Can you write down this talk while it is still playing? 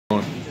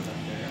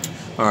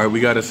All right, we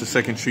got us a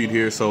second treat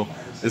here, so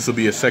this will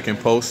be a second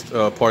post,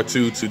 part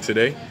two to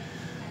today.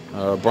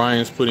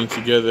 Brian's putting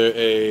together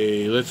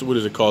a what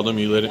is it called? Let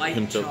me let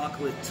him tell.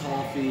 Chocolate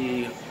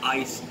toffee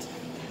iced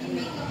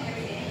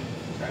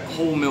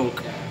whole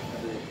milk.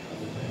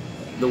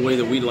 The way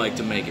that we like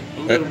to make it,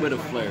 a little bit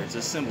of flair. It's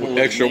a simple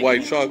Extra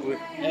white chocolate.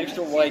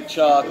 Extra white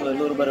chocolate, a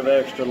little bit of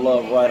extra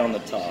love right on the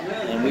top,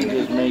 and we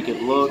just make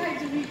it look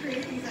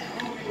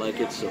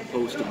like it's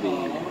supposed to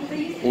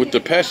be. With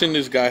the passion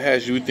this guy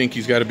has, you would think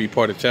he's got to be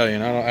part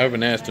Italian. I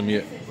haven't asked him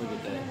yet. Look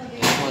at that.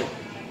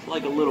 It's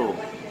like a little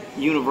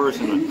universe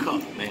in a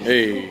cup, man.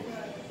 Hey.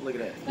 Look at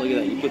that. Look at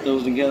that. You put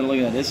those together. Look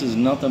at that. This is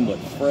nothing but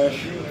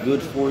fresh,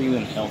 good for you,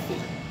 and healthy.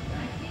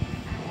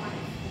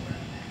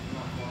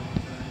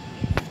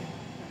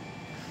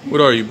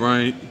 What are you,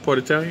 Brian? You part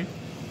Italian?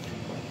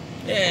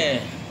 Yeah.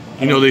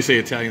 You know they say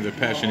Italians are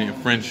passionate in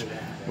French.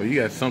 Well,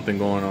 you got something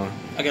going on.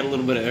 I got a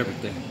little bit of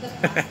everything.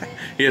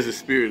 He has the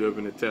spirit of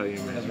an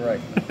Italian, man. That's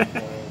right.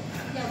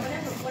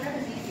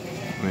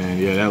 Man,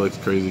 yeah, that looks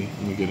crazy.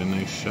 Let me get a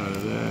nice shot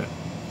of that.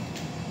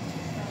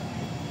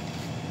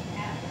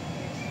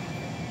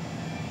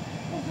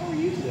 Well, how are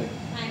you today?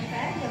 I'm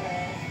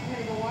fabulous. I'm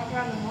going to go walk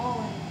around the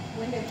mall and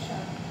window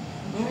shop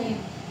and dream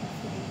of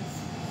things.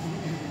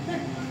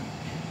 Then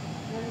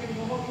we're going to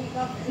go home and eat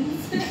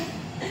muffins.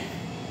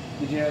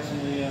 Did you have some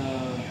of the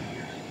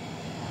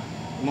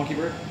monkey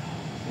bread?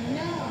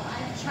 No,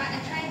 I tried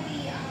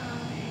the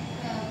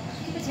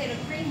sweet potato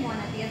cream one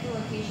at the other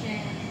location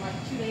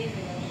like 2 days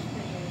ago. It was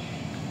pretty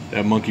good.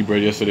 That monkey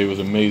bread yesterday was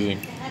amazing.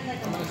 It had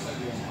like a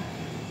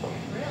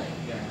really?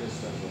 Yeah,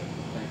 just thank you.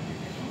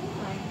 Oh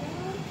my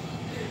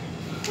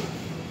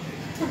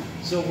god.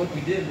 So what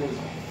we did was,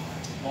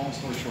 long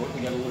story short,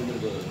 we got a little bit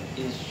of an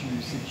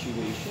issue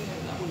situation.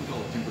 I wouldn't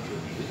call it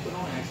temperature issues, but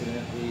on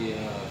accident, the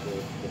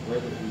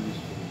bread that we used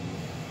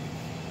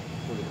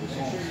for the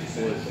croissants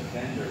was a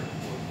tender.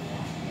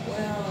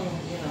 Well,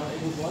 you know,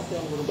 it was left out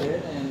a little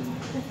bit, and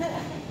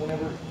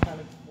whenever it kind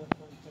of went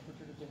from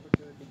temperature to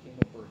temperature, it became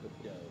a burk of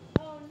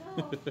dough. Oh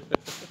no.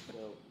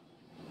 So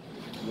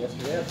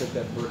yesterday I took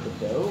that burk of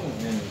dough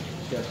and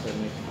just started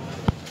making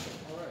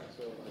it. All right,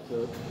 so I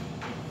took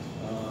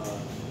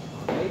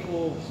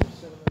maple, some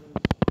cinnamon,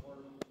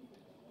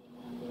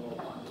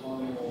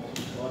 caramel,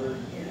 butter,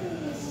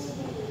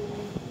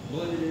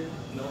 blended it,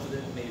 melted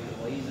it, made a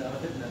glaze out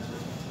of it, and that's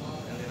what.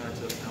 And then I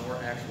took our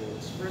actual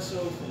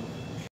espresso from